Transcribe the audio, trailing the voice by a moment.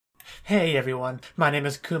Hey everyone, my name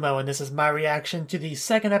is Kumo and this is my reaction to the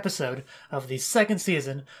second episode of the second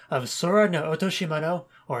season of Sora no Otoshimono,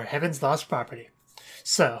 or Heaven's Lost Property.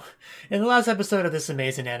 So, in the last episode of this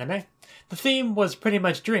amazing anime, the theme was pretty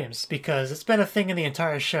much dreams, because it's been a thing in the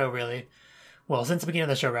entire show really, well, since the beginning of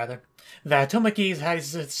the show rather, that Tomoki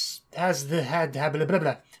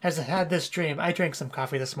has had this dream. I drank some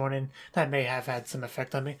coffee this morning, that may have had some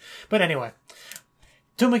effect on me, but anyway.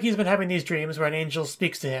 Tomoki's been having these dreams where an angel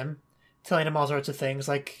speaks to him, telling him all sorts of things,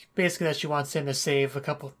 like basically that she wants him to save a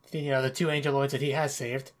couple, the two angeloids that he has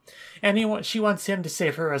saved, and she wants him to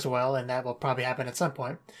save her as well, and that will probably happen at some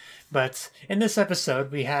point. But in this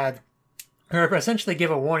episode, we had her essentially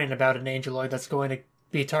give a warning about an angeloid that's going to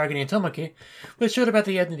be targeting Tomoki, which showed up at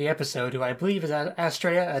the end of the episode, who I believe is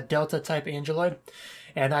Astrea, a Delta-type angeloid.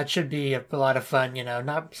 And that should be a lot of fun,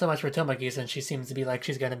 not so much for Tomoki, since she seems to be like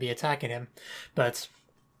she's going to be attacking him. But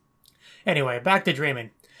anyway, back to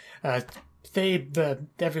dreaming.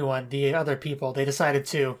 Everyone, the other people, they decided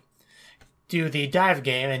to do the dive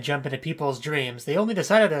game and jump into people's dreams. They only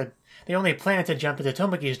planned to jump into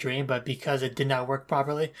Tomoki's dream, but because it did not work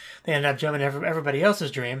properly, they ended up jumping into everybody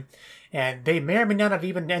else's dream. And they may or may not have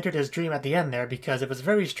even entered his dream at the end there, because it was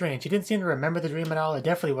very strange. He didn't seem to remember the dream at all. It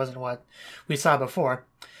definitely wasn't what we saw before.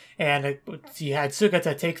 And he had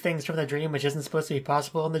Sugata take things from the dream, which isn't supposed to be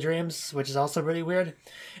possible in the dreams, which is also really weird.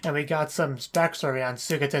 And we got some backstory on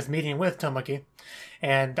Sugata's meeting with Tomoki,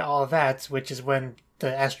 and all of that, which is when the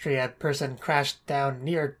Astrea person crashed down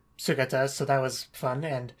near Sugata, so that was fun.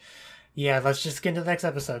 And yeah, let's just get into the next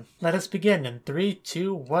episode. Let us begin in 3,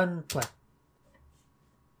 2, 1, play.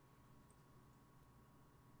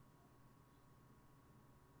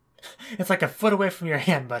 It's like a foot away from your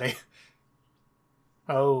hand, buddy.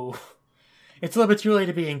 Oh. It's a little bit too early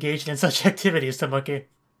to be engaged in such activities, Tomoki.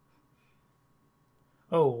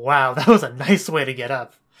 Oh, wow. That was a nice way to get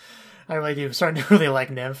up. I really do. I'm starting to really like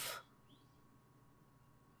Nymph.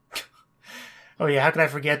 Oh yeah, how could I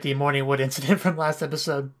forget the morning wood incident from last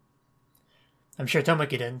episode? I'm sure Tomoki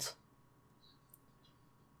didn't.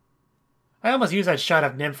 I almost used that shot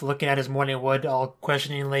of Nymph looking at his morning wood all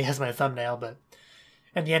questioningly as my thumbnail, but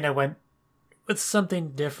in the end I went with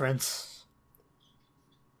something different.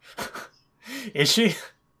 Is she?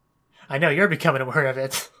 I know, you're becoming aware of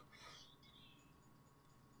it.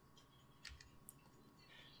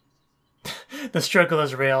 The struggle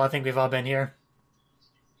is real. I think we've all been here.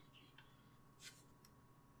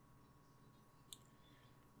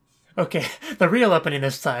 Okay, the real opening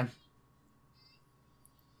this time.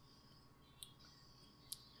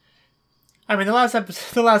 I mean, the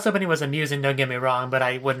last opening was amusing, don't get me wrong, but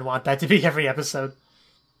I wouldn't want that to be every episode.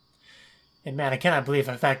 And man, I cannot believe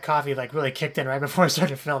if that coffee really kicked in right before I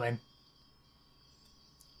started filming.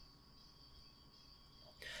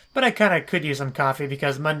 But I kind of could use some coffee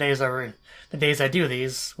because Mondays are the days I do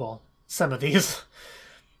these. Well, some of these.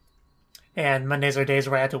 And Mondays are days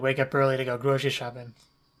where I have to wake up early to go grocery shopping.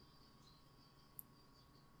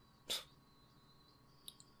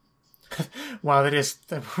 Wow, they're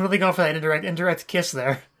really going for that indirect kiss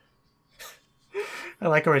there. I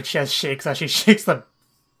like how her chest shakes as she shakes the...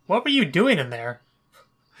 What were you doing in there?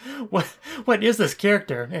 What is this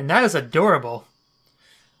character? And that is adorable.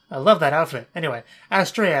 I love that outfit. Anyway,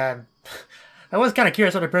 Astrea, I was kind of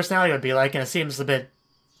curious what her personality would be like, and it seems a bit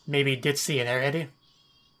maybe ditzy and airheady.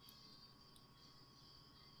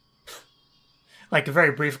 Like a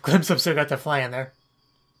very brief glimpse of Sugata flying there.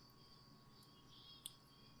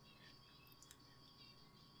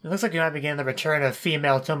 It looks like you might begin the return of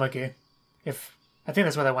female Tomoki. I think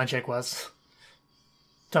that's what that one chick was.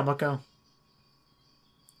 Tomoko.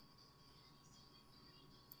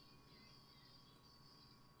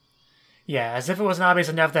 Yeah, as if it wasn't obvious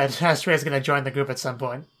enough that Astrea is going to join the group at some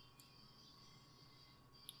point.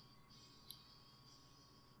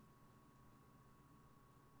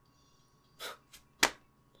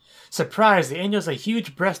 Surprise, the angel's a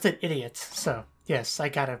huge-breasted idiot. So, yes, I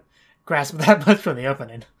gotta grasp that much from the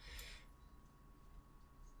opening.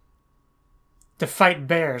 To fight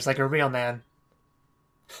bears like a real man.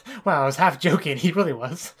 Wow, I was half joking. He really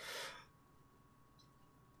was.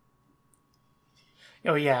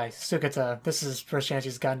 Oh yeah, Sugata. This is the first chance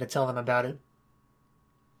he's gotten to tell them about it.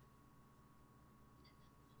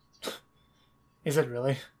 Is it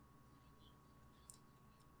really?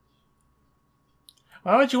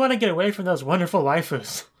 Why would you want to get away from those wonderful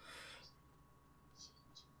waifus?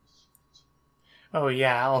 Oh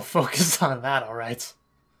yeah, I'll focus on that, alright.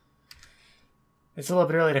 It's a little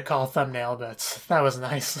bit early to call thumbnail, but that was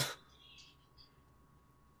nice.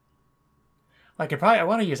 I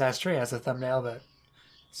want to use Astrea as a thumbnail, but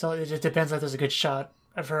so it just depends if there's a good shot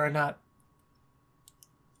of her or not.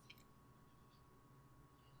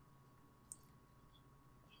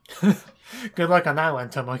 Good luck on that one,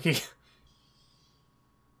 Tomoki.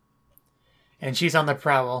 And she's on the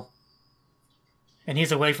prowl. And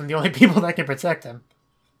he's away from the only people that can protect him.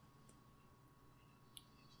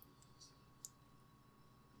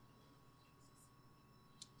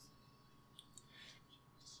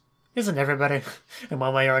 Isn't everybody in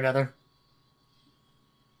one way or another?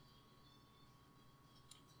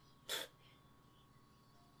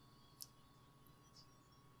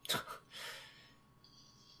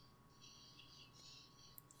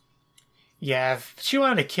 Yeah, if she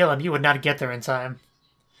wanted to kill him, you would not get there in time.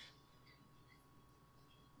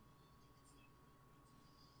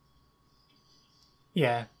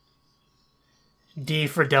 Yeah. D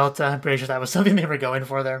for Delta. I'm pretty sure that was something they were going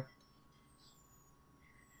for there.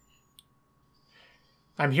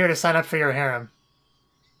 I'm here to sign up for your harem.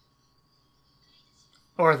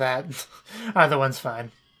 Or that. Either one's fine.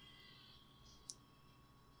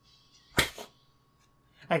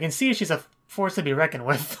 I can see she's a force to be reckoned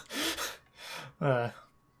with.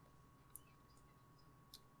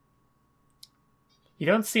 You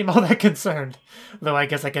don't seem all that concerned, though I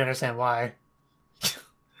guess I can understand why.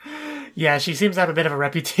 Yeah, she seems to have a bit of a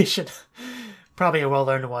reputation. Probably a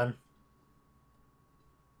well-earned one.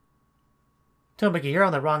 Tomoki, you're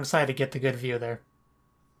on the wrong side to get the good view there.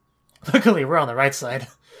 Luckily, we're on the right side.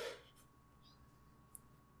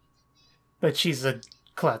 But she's a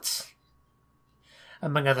klutz.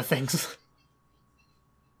 Among other things.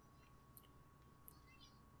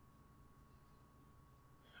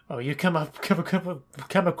 Oh, you come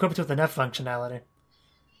equipped with enough functionality.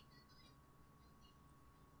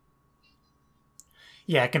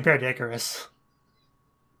 Yeah, compared to Icarus.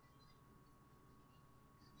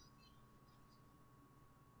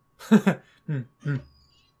 In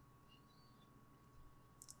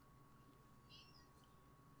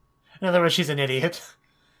other words, she's an idiot.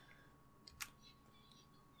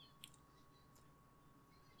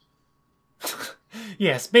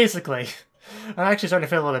 Yes, basically. I'm actually starting to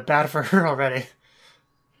feel a little bit bad for her already.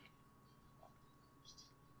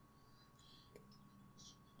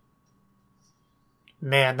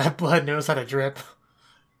 Man, that blood knows how to drip.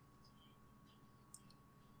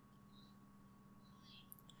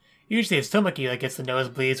 Usually it's Tomoki that gets the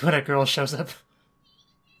nosebleeds when a girl shows up.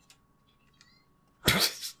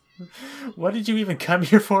 What did you even come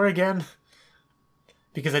here for again?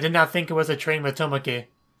 Because I did not think it was a train with Tomoki.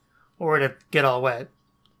 Or to get all wet.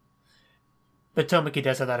 But Tomoki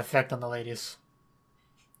does have that effect on the ladies.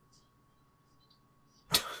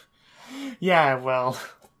 Yeah, well...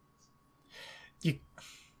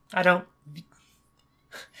 I don't...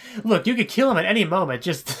 Look, you could kill him at any moment,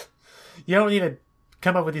 just... You don't need to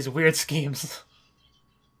come up with these weird schemes.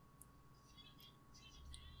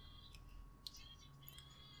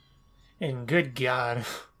 And good God.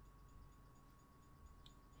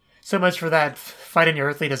 So much for that fighting your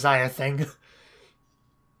earthly desire thing.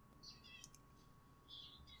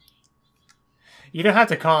 You don't have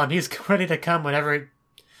to call him. He's ready to come whenever...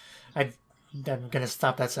 I'm gonna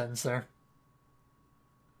stop that sentence there.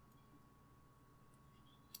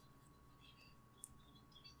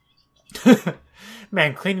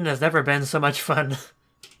 Man, cleaning has never been so much fun.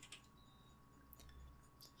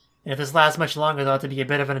 And if this lasts much longer, there'll have to be a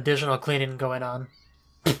bit of an additional cleaning going on.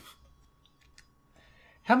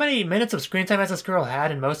 How many minutes of screen time has this girl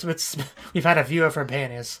had? And most of it's... We've had a view of her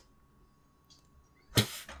panties.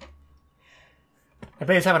 I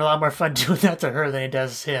bet he's having a lot more fun doing that to her than he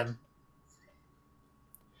does him.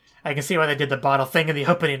 I can see why they did the bottle thing in the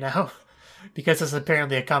opening now. Because this is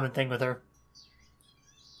apparently a common thing with her.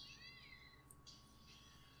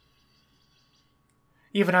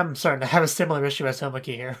 Even I'm starting to have a similar issue as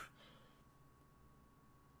Tomoki here.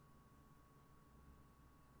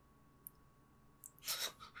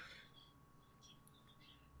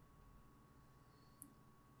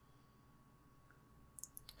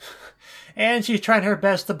 And she's trying her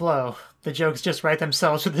best to blow. The jokes just write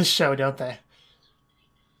themselves for this show, don't they?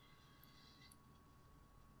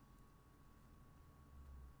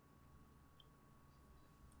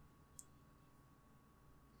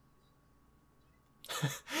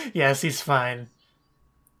 Yes, he's fine.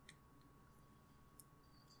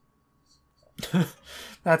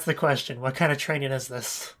 That's the question. What kind of training is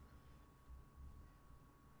this?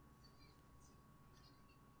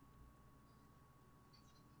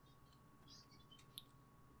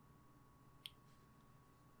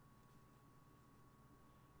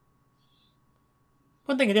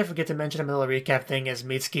 One thing I did forget to mention in the little recap thing is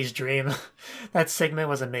Mitsuki's dream. That segment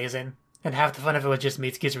was amazing. And half the fun of it was just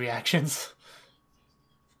Mitsuki's reactions.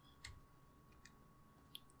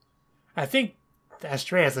 I think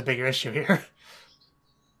Astrea has a bigger issue here.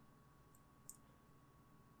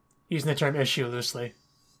 Using the term issue loosely.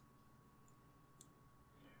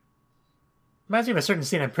 Reminds me of a certain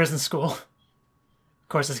scene in Prison School. Of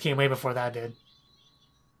course, this came way before that did.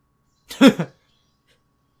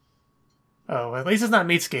 Oh, at least it's not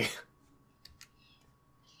Mitsuki.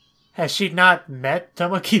 Has she not met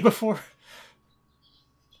Tomoki before?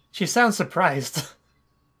 She sounds surprised.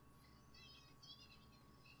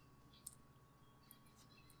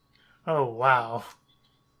 Oh, wow.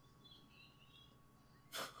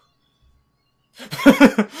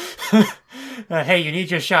 Hey, you need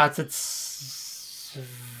your shots. It's...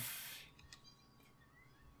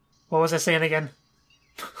 What was I saying again?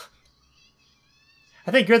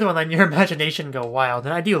 I think you're the one letting your imagination go wild,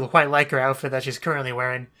 and I do quite like her outfit that she's currently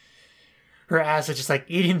wearing. Her ass is just like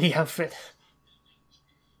eating the outfit.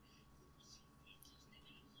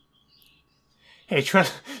 Hey,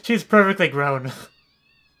 she's perfectly grown.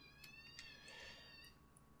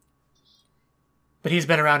 But he's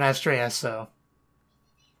been around Astrea, so...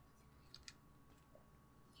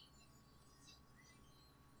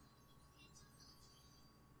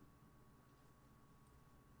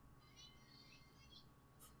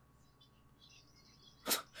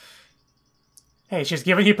 Hey, she's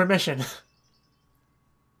giving you permission.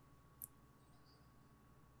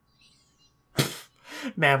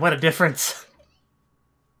 Man, what a difference.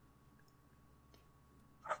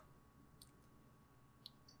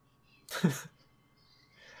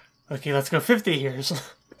 Okay, let's go 50 years.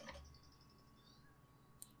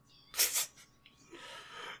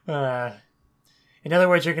 In other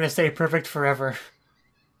words, you're going to stay perfect forever.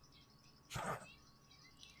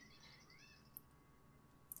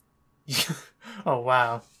 Oh,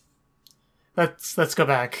 wow. Let's go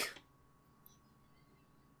back.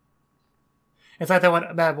 It's like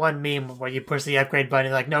that one meme where you push the upgrade button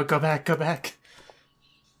and like, no, go back, go back.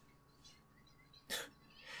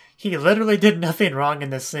 He literally did nothing wrong in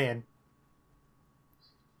this scene.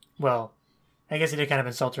 Well, I guess he did kind of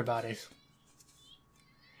insult her body.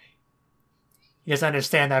 He doesn't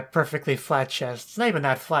understand that perfectly flat chest. It's not even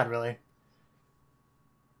that flat, really.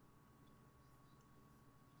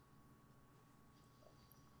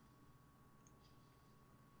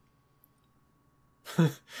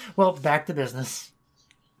 Well, back to business.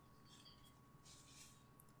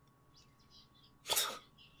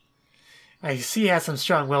 I see he has some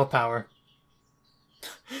strong willpower.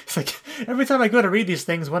 It's like, every time I go to read these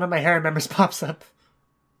things, one of my harem members pops up.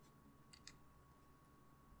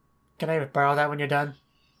 Can I borrow that when you're done?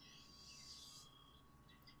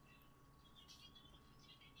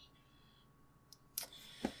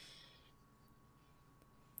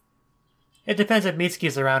 It depends if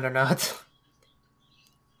Mitsuki's around or not.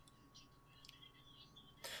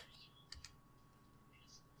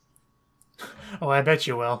 Oh, I bet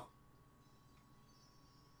you will.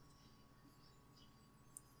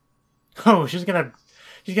 Oh, she's gonna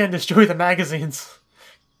destroy the magazines.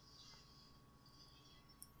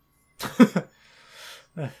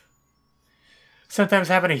 Sometimes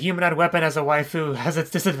having a humanoid weapon as a waifu has its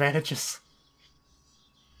disadvantages.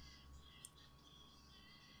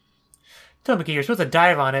 Tomoki, you're supposed to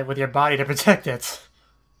dive on it with your body to protect it.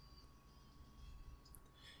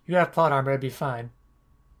 You have plot armor, it'd be fine.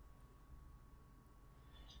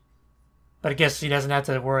 But I guess he doesn't have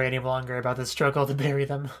to worry any longer about the struggle to bury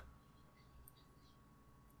them.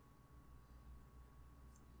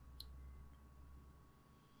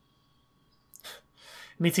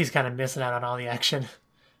 Mitsu's kind of missing out on all the action.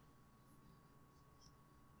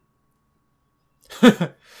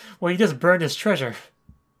 Well, he just burned his treasure.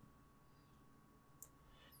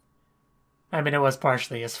 I mean, it was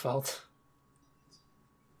partially his fault.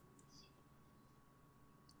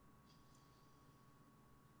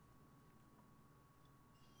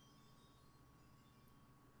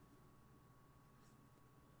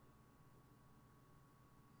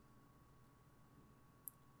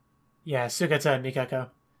 Yeah, Sugata and Mikako.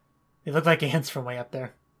 They look like ants from way up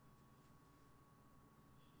there.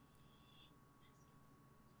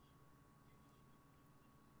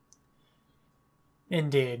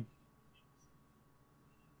 Indeed.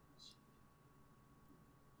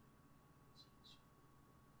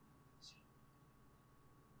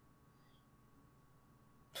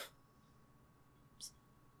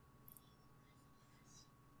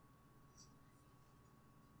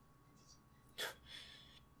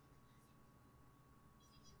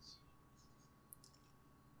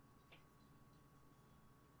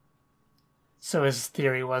 So his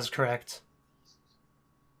theory was correct.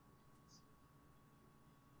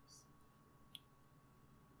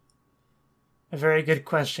 A very good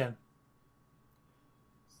question.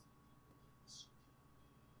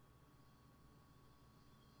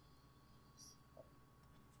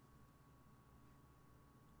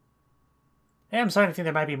 Hey, I'm starting to think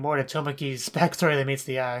there might be more to Tomoki's backstory than meets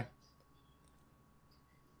the eye.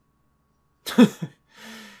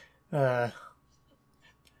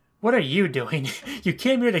 What are you doing? You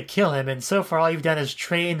came here to kill him, and so far all you've done is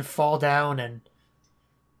train, fall down, and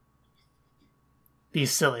be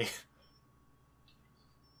silly.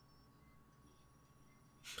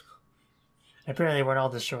 Apparently they weren't all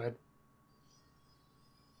destroyed.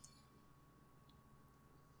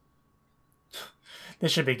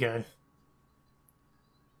 This should be good.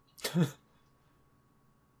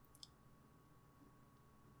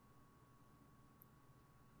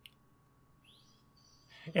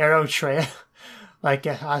 Arrow Treya. Like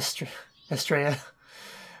Estrella.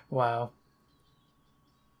 Wow.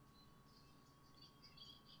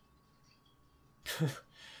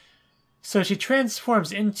 So she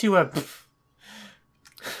transforms into a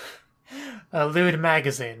lewd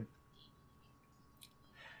magazine.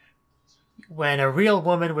 When a real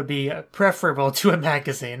woman would be preferable to a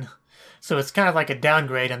magazine. So it's kind of like a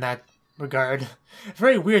downgrade in that regard.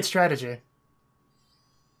 Very weird strategy.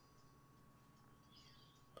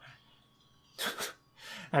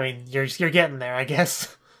 I mean, you're getting there, I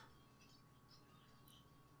guess.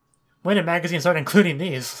 When did magazines start including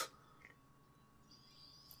these?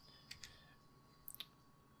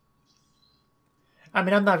 I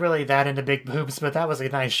mean, I'm not really that into big boobs, but that was a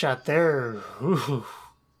nice shot there. Ooh.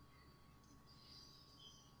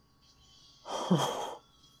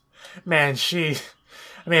 Man, I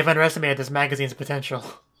may have underestimated this magazine's potential.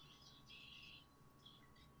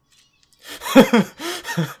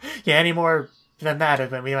 Yeah, any more than that,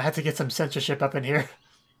 and we have to get some censorship up in here.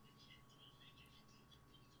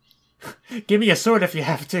 Give me a sword if you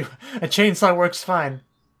have to. A chainsaw works fine.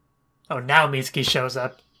 Oh, now Mitsuki shows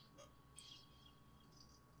up.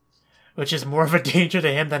 Which is more of a danger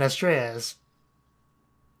to him than Estrella is.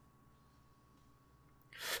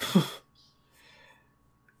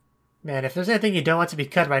 Man, if there's anything you don't want to be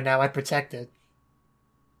cut right now, I'd protect it.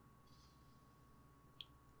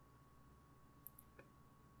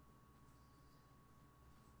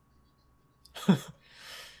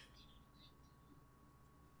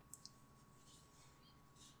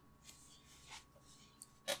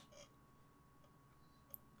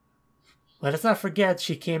 Let us not forget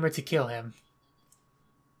she came here to kill him.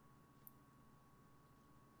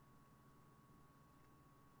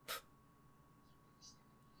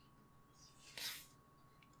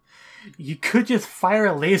 You could just fire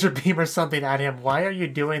a laser beam or something at him. Why are you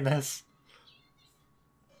doing this?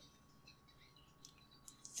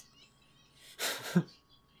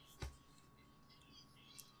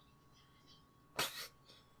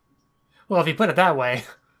 Well, if you put it that way.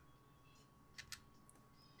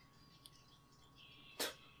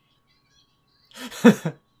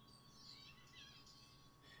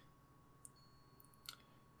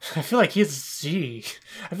 I feel like I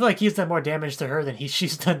feel like he's done more damage to her than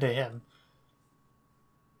she's done to him.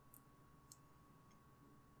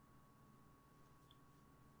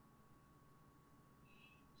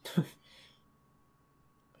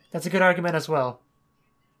 That's a good argument as well.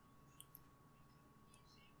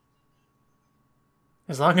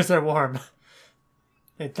 As long as they're warm.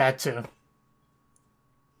 That too.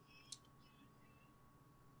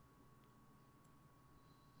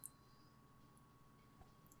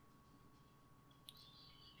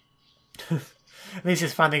 At least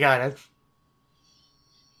he's finally got it.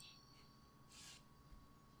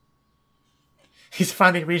 He's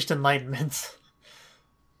finally reached enlightenment.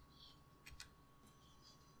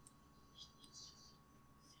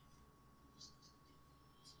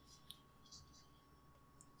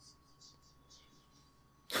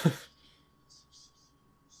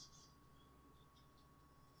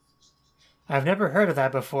 I've never heard of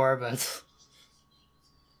that before, but...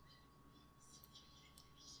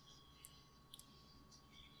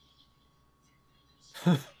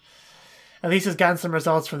 At least he's gotten some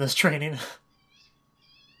results from this training.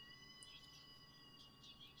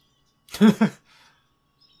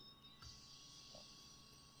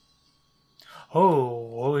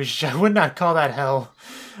 Oh, I would not call that hell.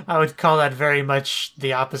 I would call that very much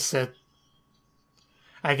the opposite.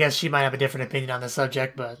 I guess she might have a different opinion on the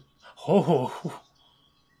subject, but... Oh.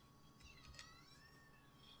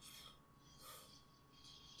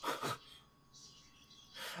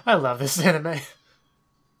 I love this anime.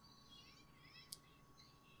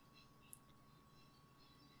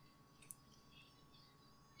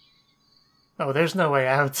 Oh, there's no way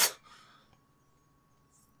out.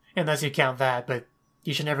 Unless you count that, but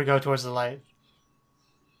you should never go towards the light.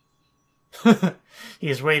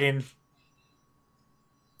 He's waiting.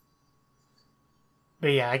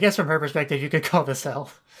 But yeah, I guess from her perspective, you could call this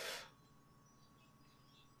hell.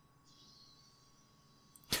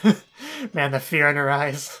 Man, the fear in her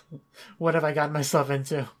eyes. What have I gotten myself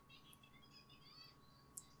into?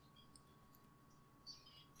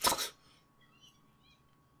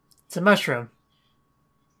 It's a mushroom.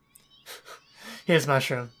 His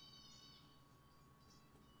mushroom.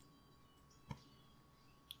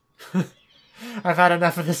 I've had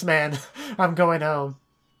enough of this man. I'm going home.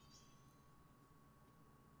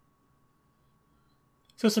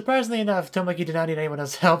 So surprisingly enough, Tomoki did not need anyone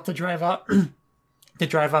else's help to drive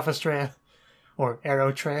off Estrella. Or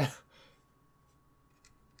Aerotrea.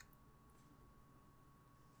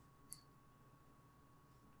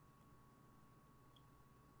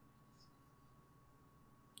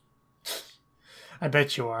 I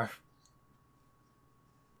bet you are.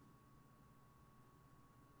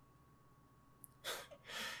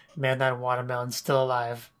 Man, that watermelon's still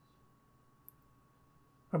alive.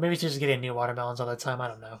 Or maybe she's just getting new watermelons all the time, I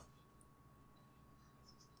don't know.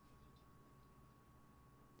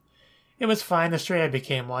 It was fine, Estrella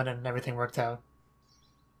became one and everything worked out.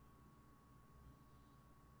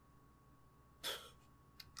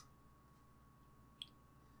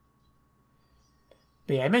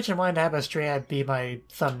 But yeah, I mentioned wanting to have Estrella be my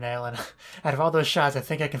thumbnail, and out of all those shots, I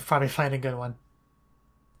think I can probably find a good one.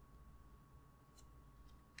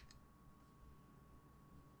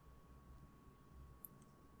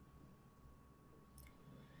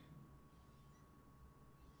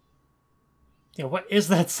 Yeah, what is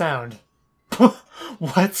that sound?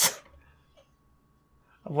 What?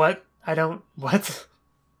 What? I don't... What?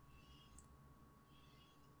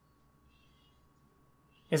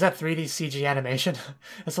 Is that 3D CG animation?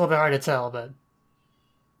 It's a little bit hard to tell, but...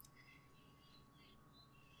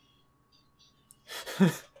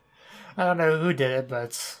 I don't know who did it,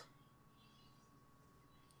 but...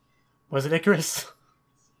 Was it Icarus?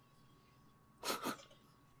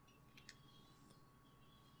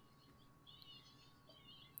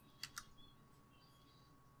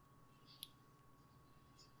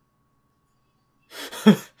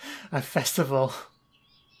 A festival.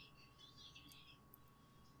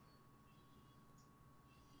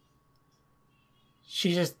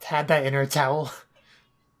 She just had that in her towel.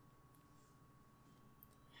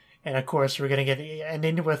 And of course, we're gonna get an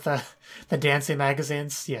ending with the dancing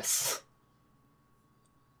magazines. Yes.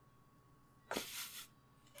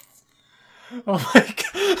 Oh my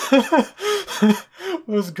god.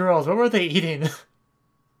 Those girls, what were they eating?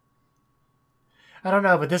 I don't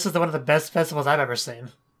know, but this is one of the best festivals I've ever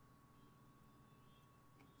seen.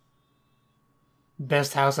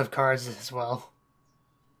 Best House of Cards as well.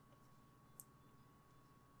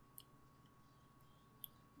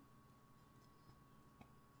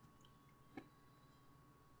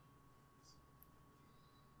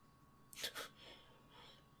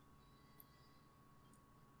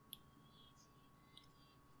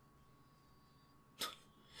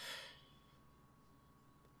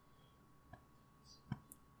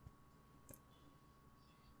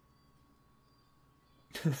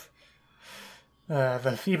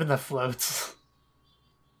 Even the floats.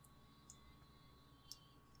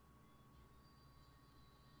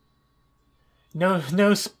 No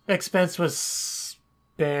expense was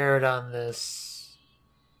spared on this.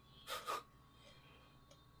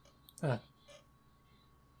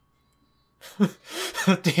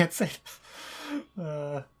 Dancing.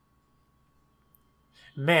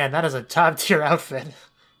 Man, that is a top tier outfit.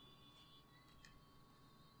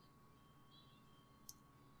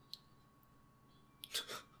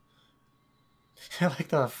 I like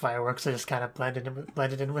the fireworks are just kind of blended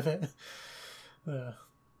in with it.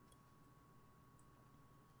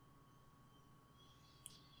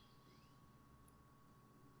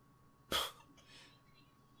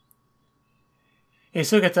 Hey,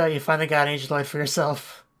 Sugata, you finally got an Angeloid for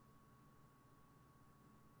yourself.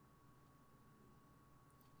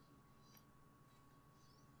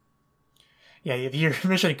 Yeah, your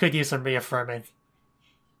mission could use some reaffirming.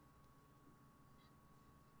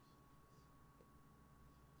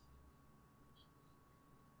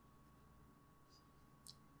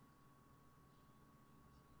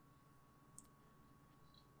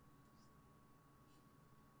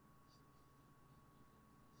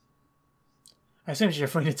 I assume you're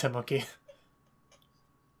referring to Tomoki.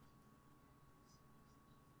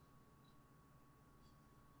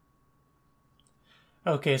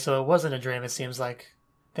 Okay, so it wasn't a dream, it seems like.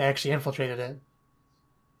 They actually infiltrated it.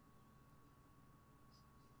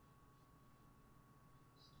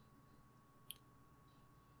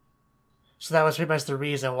 So that was pretty much the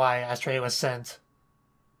reason why Astrea was sent.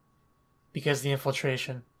 Because of the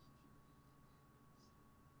infiltration.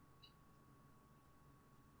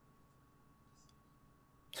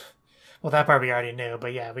 Well, that part we already knew,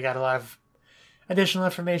 but yeah, we got a lot of additional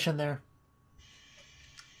information there.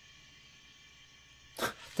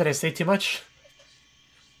 Did I say too much?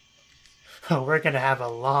 Oh, we're gonna have a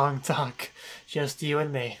long talk. Just you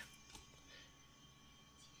and me.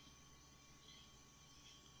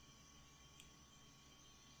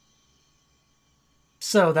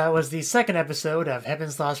 So that was the second episode of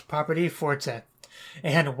Heaven's Lost Property Forte.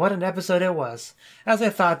 And what an episode it was. As I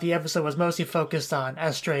thought, the episode was mostly focused on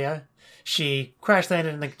Astrea. She crash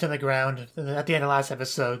landed to the ground at the end of last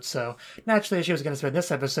episode, so naturally she was going to spend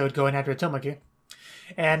this episode going after Tomoki.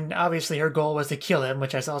 And obviously her goal was to kill him,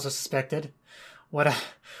 which I also suspected. What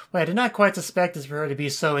I did not quite suspect is for her to be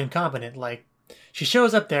so incompetent. Like, she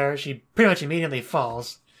shows up there, she pretty much immediately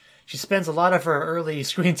falls. She spends a lot of her early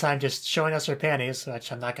screen time just showing us her panties,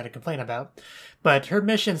 which I'm not going to complain about. But her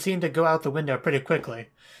mission seemed to go out the window pretty quickly.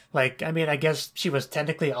 Like, I mean, I guess she was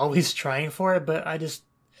technically always trying for it, but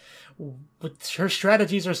her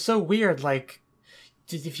strategies are so weird. Like,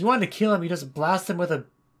 if you want to kill him, you just blast him with a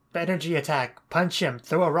energy attack, punch him,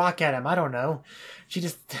 throw a rock at him, I don't know. She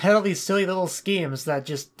just had all these silly little schemes that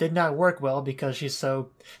just did not work well because she's so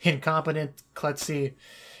incompetent, klutzy,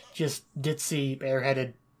 just ditzy,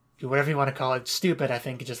 airheaded, whatever you want to call it, stupid, I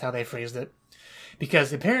think is just how they phrased it.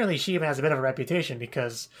 Because apparently she even has a bit of a reputation,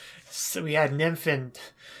 because we had Nymph and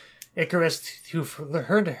Icarus who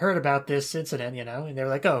heard about this incident, and they were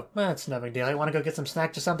like, oh, well, it's no big deal. I want to go get some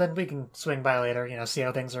snacks or something? We can swing by later, see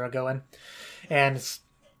how things are going.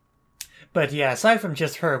 But yeah, aside from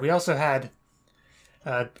just her, we also had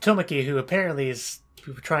Tomoki, who apparently is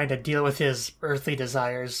trying to deal with his earthly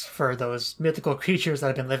desires for those mythical creatures that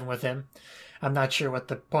have been living with him. I'm not sure what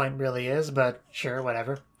the point really is, but sure,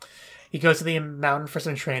 whatever. He goes to the mountain for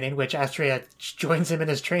some training, which Astrea joins him in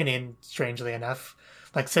his training, strangely enough.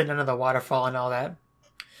 Like sitting under the waterfall and all that.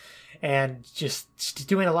 And just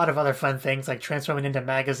doing a lot of other fun things, like transforming into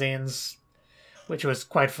magazines, which was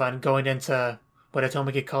quite fun. Going into, what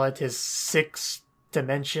Tomoki call it, his 6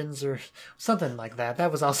 dimensions or something like that.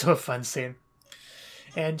 That was also a fun scene.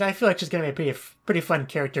 And I feel like she's going to be a pretty fun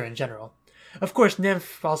character in general. Of course,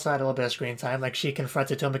 Nymph also had a little bit of screen time, like she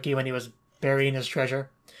confronted Tomoki when he was burying his treasure,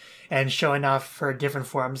 and showing off her different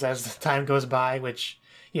forms as the time goes by, which,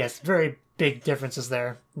 yes, very big differences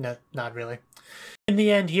there. No, not really. In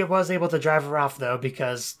the end, he was able to drive her off, though,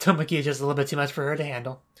 because Tomoki is just a little bit too much for her to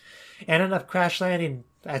handle. And ended up crash landing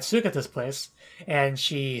at Sugata's place, and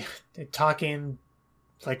she, talking,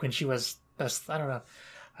 like when she was, I don't know,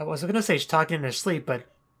 I was going to say she's talking in her sleep, but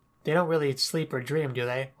they don't really sleep or dream, do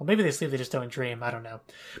they? Well, maybe they sleep, they just don't dream. I don't know.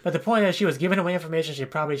 But the point is, she was giving away information she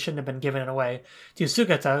probably shouldn't have been giving it away to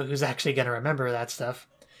Sugata, who's actually going to remember that stuff,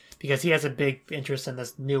 because he has a big interest in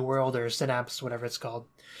this new world, or synapse, whatever it's called.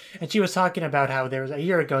 And she was talking about how a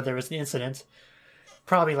year ago, there was an incident,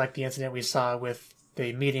 probably like the incident we saw with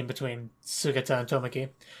the meeting between Sugata and Tomoki,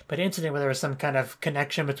 but an incident where there was some kind of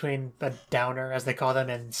connection between a downer, as they call them,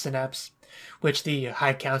 and synapse, which the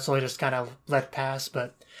High Council just kind of let pass.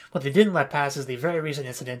 But what they didn't let pass is the very recent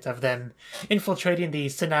incident of them infiltrating the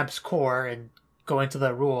synapse core and going to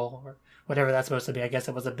the rule, or whatever that's supposed to be. I guess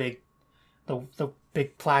it was the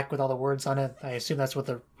big plaque with all the words on it. I assume that's what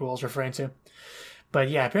the rule is referring to. But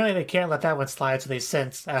yeah, apparently they can't let that one slide, so they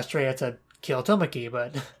sent Astrea to kill Tomoki,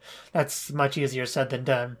 but that's much easier said than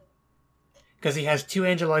done. Because he has 2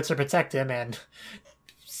 angeloids to protect him, and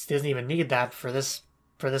doesn't even need that for this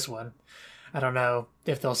one. I don't know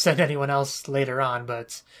if they'll send anyone else later on,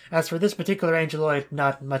 but as for this particular angeloid,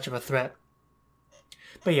 not much of a threat.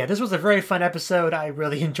 But yeah, this was a very fun episode. I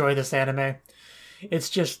really enjoy this anime.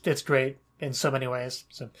 It's great in so many ways.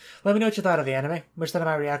 So let me know what you thought of the anime. Which that I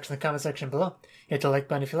might react in the comment section below. Hit the like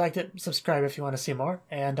button if you liked it. Subscribe if you want to see more.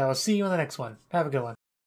 And I'll see you in the next one. Have a good one.